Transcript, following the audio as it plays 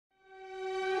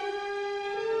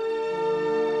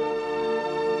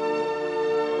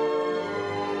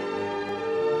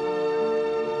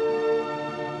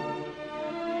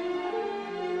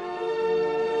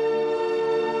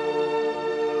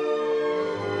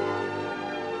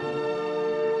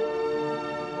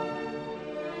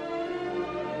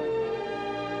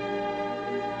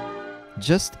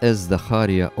Just as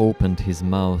Zakharia opened his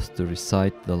mouth to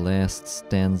recite the last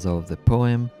stanza of the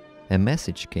poem, a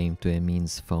message came to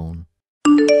Emin's phone.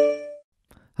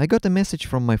 "I got a message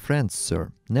from my friends,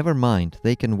 sir. Never mind,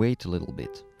 they can wait a little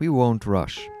bit. We won't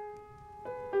rush."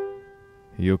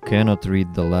 "You cannot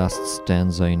read the last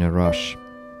stanza in a rush.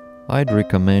 I'd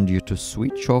recommend you to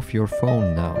switch off your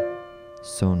phone now,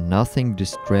 so nothing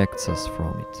distracts us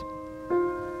from it."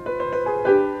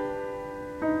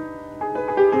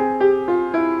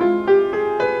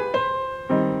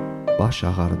 Baş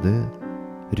ağardı,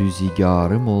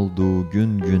 rüzgarım oldu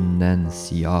gün günden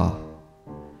siyah.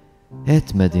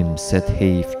 Etmedim set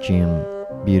heyfkim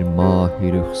bir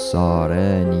mahi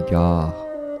rüxsare nigah.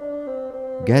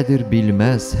 Qədir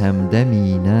bilməz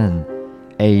həmdəminən,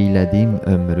 eylədim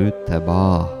ömrü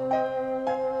təbah.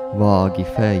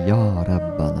 Vagifə ya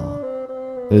Rabbana,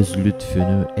 öz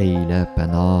lütfünü eylə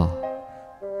pənah.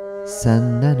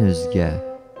 Səndən özgə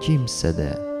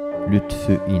kimsədə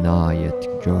lütfü inayət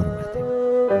görmədim.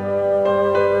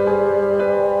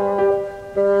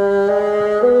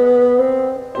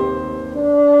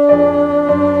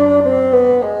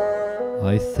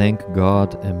 I thank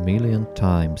God a million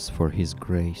times for His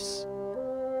grace.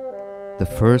 The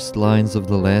first lines of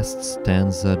the last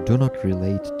stanza do not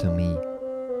relate to me.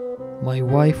 My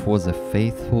wife was a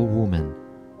faithful woman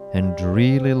and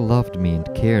really loved me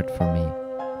and cared for me.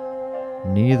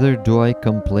 Neither do I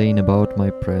complain about my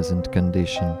present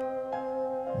condition.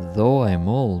 Though I'm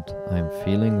old, I'm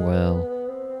feeling well.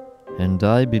 And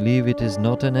I believe it is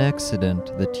not an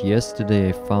accident that yesterday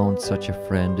I found such a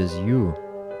friend as you,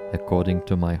 according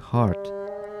to my heart.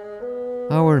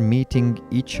 Our meeting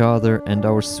each other and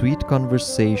our sweet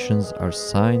conversations are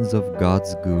signs of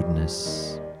God's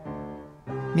goodness.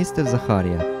 Mr.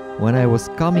 Zakharia, when I was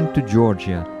coming to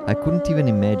Georgia, I couldn't even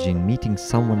imagine meeting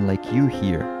someone like you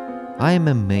here. I am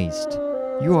amazed.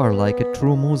 You are like a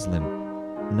true Muslim.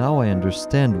 Now I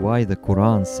understand why the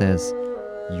Quran says,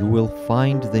 "You will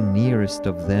find the nearest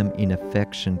of them in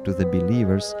affection to the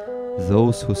believers,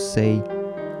 those who say,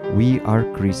 'We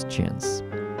are Christians.'"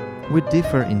 We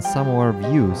differ in some of our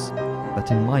views, but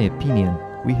in my opinion,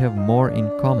 we have more in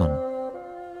common.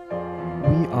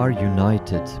 We are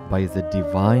united by the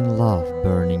divine love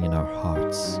burning in our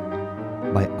hearts,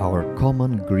 by our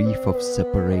common grief of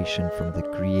separation from the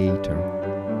Creator,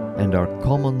 and our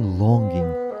common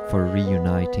longing for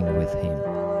reuniting with Him.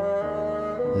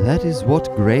 That is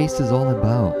what grace is all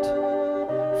about.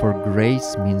 For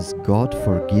grace means God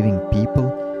forgiving people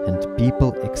and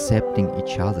people accepting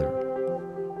each other.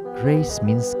 Grace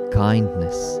means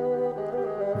kindness.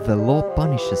 The law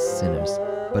punishes sinners,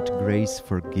 but grace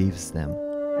forgives them.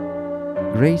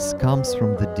 Grace comes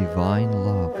from the divine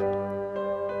love.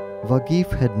 Vagif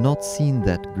had not seen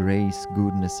that grace,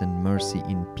 goodness and mercy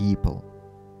in people,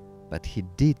 but he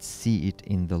did see it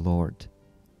in the Lord.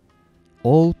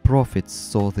 All prophets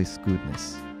saw this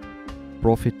goodness.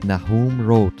 Prophet Nahum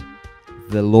wrote,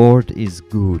 "The Lord is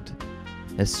good,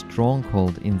 a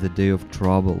stronghold in the day of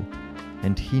trouble,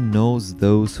 and He knows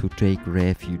those who take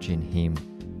refuge in Him."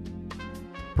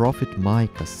 Prophet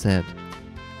Micah said,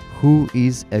 "Who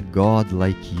is a God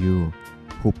like you,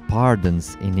 who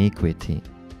pardons iniquity?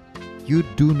 You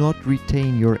do not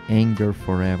retain your anger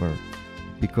forever,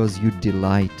 because you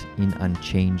delight in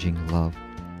unchanging love.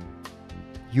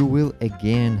 You will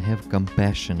again have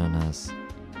compassion on us.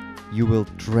 You will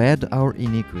tread our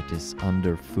iniquities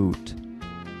underfoot.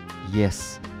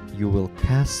 Yes, you will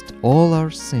cast all our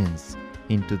sins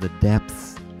into the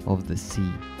depths of the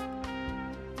sea."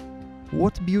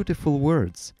 What beautiful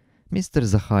words! Mr.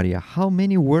 Zakharia, how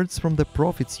many words from the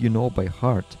prophets you know by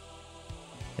heart?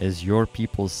 As your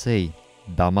people say,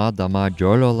 "Dama dama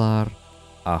jololar,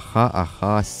 aha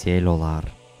aha selolar."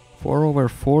 For over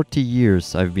 40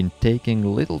 years I've been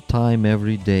taking little time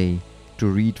every day to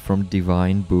read from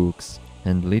divine books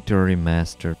and literary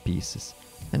masterpieces,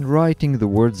 and writing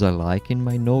the words I like in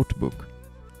my notebook.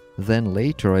 Then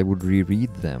later I would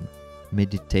reread them,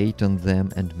 meditate on them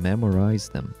and memorize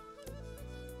them.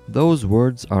 Those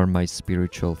words are my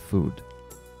spiritual food.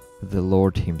 The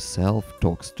Lord Himself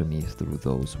talks to me through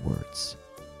those words.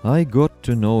 I got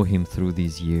to know Him through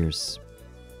these years.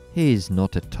 He is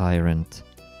not a tyrant.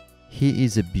 He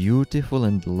is a beautiful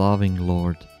and loving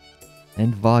Lord.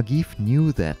 And Vagif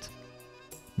knew that.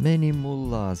 Many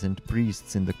mullahs and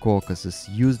priests in the Caucasus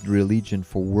used religion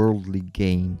for worldly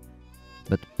gain,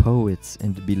 but poets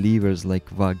and believers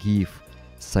like Vagif,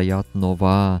 Sayat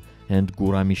Nova and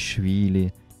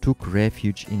Guramishvili took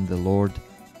refuge in the Lord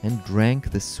and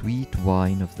drank the sweet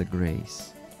wine of the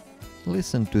grace.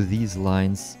 Listen to these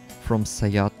lines from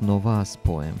Sayat Nova's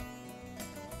poem.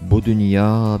 "Bu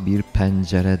dünya bir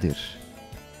penceredir.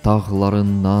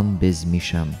 Dağlarından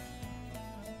bezmişəm.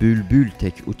 Bülbül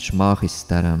tək uçmaq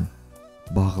istərəm.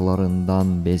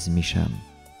 Bağlarından bezmişəm.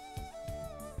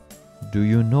 Do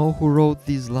you know who wrote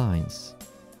these lines?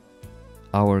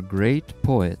 Our great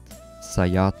poet,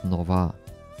 Sayat Nova.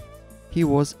 He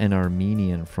was an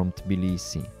Armenian from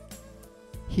Tbilisi.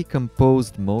 He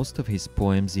composed most of his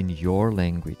poems in your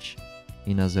language,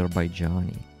 in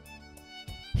Azerbaijani.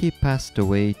 He passed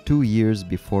away 2 years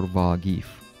before Vagif,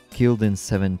 killed in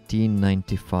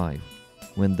 1795,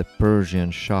 when the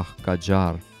Persian Shah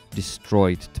Qajar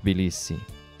destroyed Tbilisi.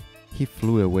 He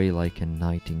flew away like a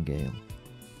nightingale.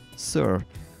 Sir,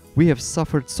 we have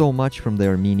suffered so much from the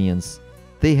Armenians.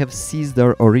 They have seized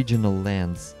our original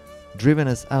lands, driven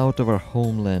us out of our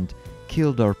homeland,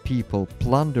 killed our people,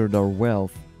 plundered our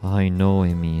wealth. I know,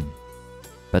 Emin.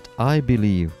 But I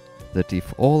believe that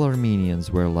if all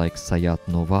Armenians were like Sayat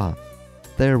Nova,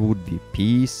 there would be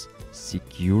peace,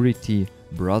 security,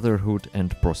 brotherhood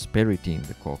and prosperity in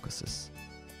the Caucasus.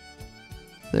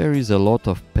 There is a lot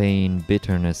of pain,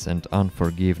 bitterness and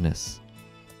unforgiveness.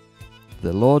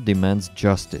 The law demands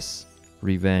justice,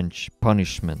 revenge,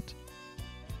 punishment.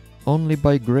 Only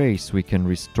by grace we can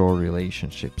restore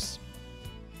relationships.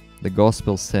 The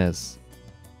Gospel says,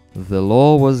 "The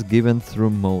law was given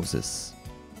through Moses.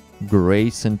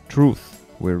 Grace and truth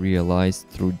were realized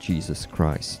through Jesus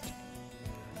Christ."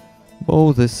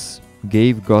 Moses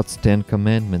gave God's 10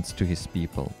 commandments to his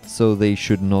people, so they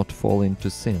should not fall into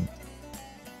sin.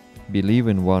 Believe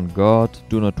in one God,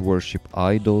 do not worship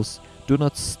idols, do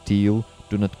not steal,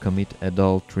 do not commit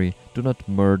adultery, do not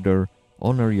murder,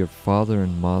 honor your father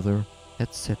and mother,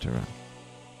 etc.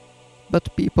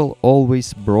 But people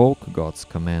always broke God's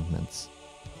commandments.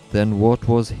 Then what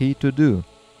was he to do?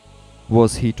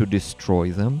 Was he to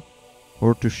destroy them,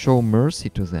 or to show mercy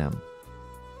to them?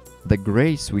 The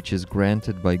grace which is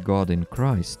granted by God in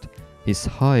Christ is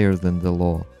higher than the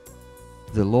law.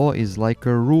 The law is like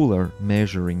a ruler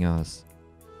measuring us.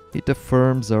 It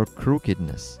affirms our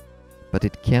crookedness, but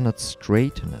it cannot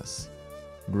straighten us.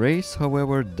 Grace,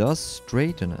 however, does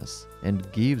straighten us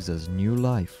and gives us new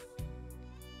life.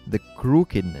 The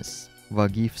crookedness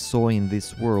Vagif saw in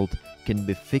this world can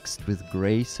be fixed with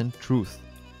grace and truth,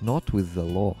 not with the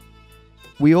law.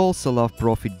 We also love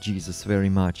Prophet Jesus very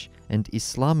much, and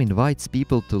Islam invites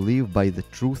people to live by the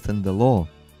truth and the law.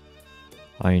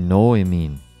 I know,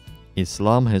 Emin.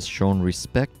 Islam has shown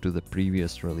respect to the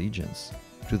previous religions,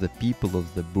 to the people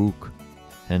of the book,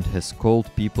 and has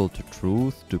called people to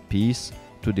truth, to peace,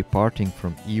 to departing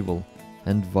from evil,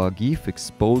 and Vagif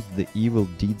exposed the evil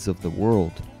deeds of the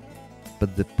world.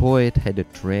 But the poet had a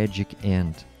tragic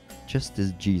end, just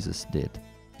as Jesus did.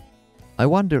 I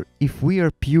wonder, if we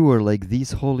are pure like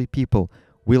these holy people,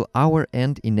 will our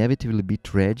end inevitably be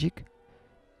tragic?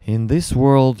 In this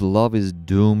world, love is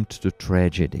doomed to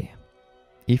tragedy.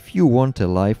 If you want a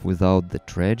life without the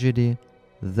tragedy,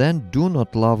 then do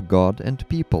not love God and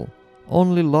people.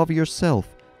 Only love yourself,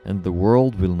 and the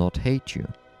world will not hate you.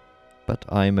 But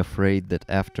I am afraid that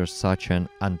after such an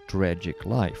untragic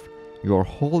life, your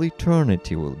whole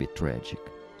eternity will be tragic.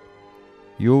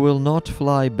 You will not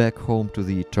fly back home to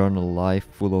the eternal life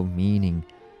full of meaning,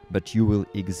 but you will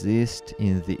exist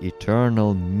in the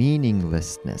eternal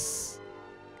meaninglessness.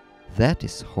 That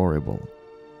is horrible.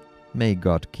 May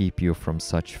God keep you from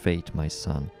such fate, my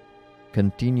son.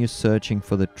 Continue searching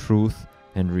for the truth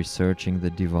and researching the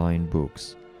divine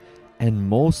books. And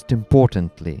most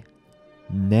importantly,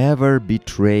 never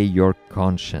betray your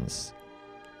conscience.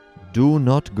 Do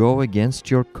not go against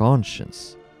your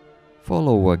conscience.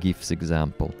 Follow Vagif's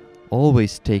example.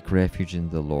 Always take refuge in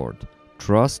the Lord.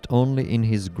 Trust only in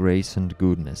His grace and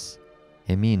goodness.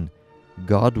 Emin,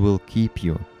 God will keep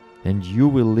you, and you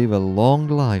will live a long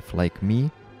life like me,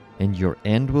 and your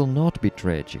end will not be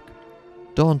tragic.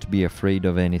 Don't be afraid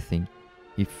of anything.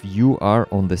 If you are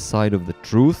on the side of the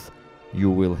truth, you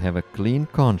will have a clean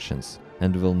conscience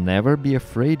and will never be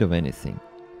afraid of anything.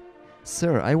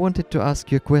 Sir, I wanted to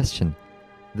ask you a question.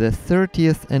 The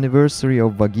 30th anniversary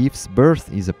of Vagif's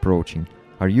birth is approaching.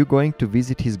 Are you going to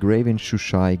visit his grave in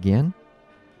Shusha again?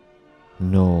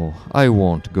 No, I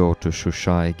won't go to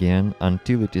Shusha again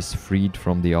until it is freed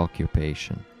from the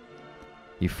occupation.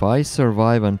 If I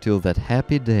survive until that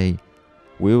happy day,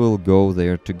 we will go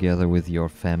there together with your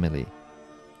family.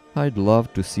 I'd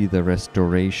love to see the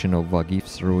restoration of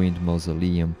Vagif's ruined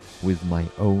mausoleum with my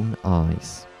own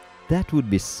eyes. That would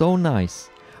be so nice.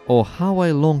 Oh, how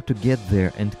I long to get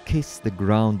there and kiss the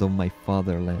ground of my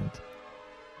fatherland.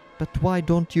 But why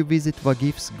don't you visit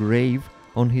Vagif's grave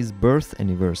on his birth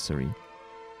anniversary?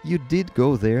 You did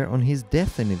go there on his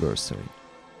death anniversary.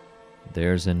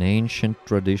 There's an ancient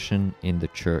tradition in the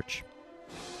church.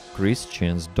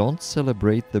 Christians don't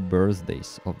celebrate the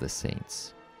birthdays of the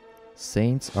saints.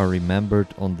 Saints are remembered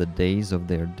on the days of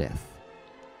their death.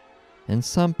 And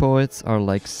some poets are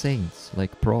like saints,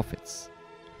 like prophets.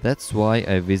 That's why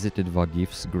I visited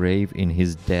Vagif's grave in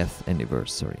his death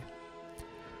anniversary.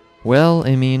 Well,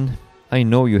 Emin, I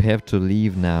know you have to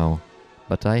leave now,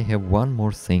 but I have one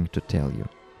more thing to tell you.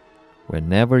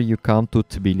 Whenever you come to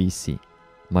Tbilisi,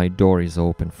 my door is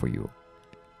open for you.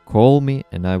 Call me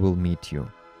and I will meet you.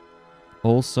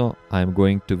 Also, I am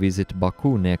going to visit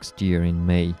Baku next year in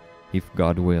May, if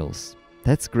God wills.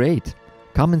 That's great.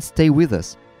 Come and stay with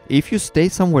us. If you stay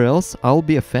somewhere else, I'll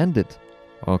be offended.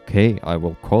 Okay, I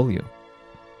will call you.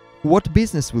 What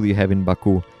business will you have in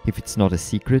Baku, if it's not a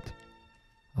secret?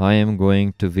 I am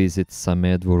going to visit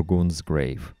Samed Vurgun's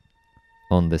grave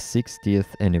on the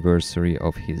 60th anniversary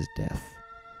of his death,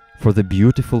 for the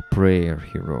beautiful prayer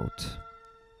he wrote.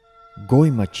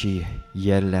 Koyma ki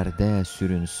yerlerde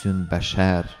sürünsün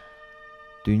beşer,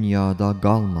 dünyada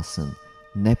qalmasın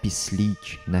nə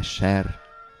pislik, nə şər,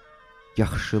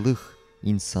 yaxşılıq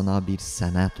insana bir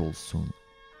sənət olsun,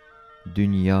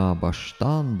 dünya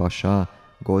başdan başa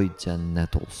qoy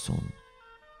cənnət olsun.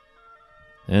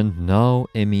 And now,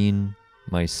 Emin,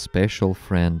 my special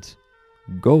friend,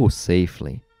 go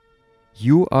safely.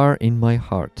 You are in my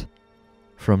heart.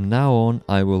 From now on,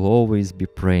 I will always be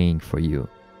praying for you.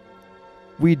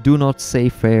 We do not say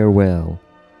farewell.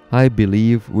 I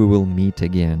believe we will meet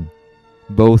again,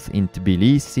 both in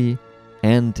Tbilisi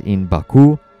and in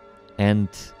Baku, and,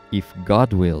 if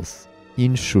God wills,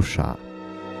 in Shusha.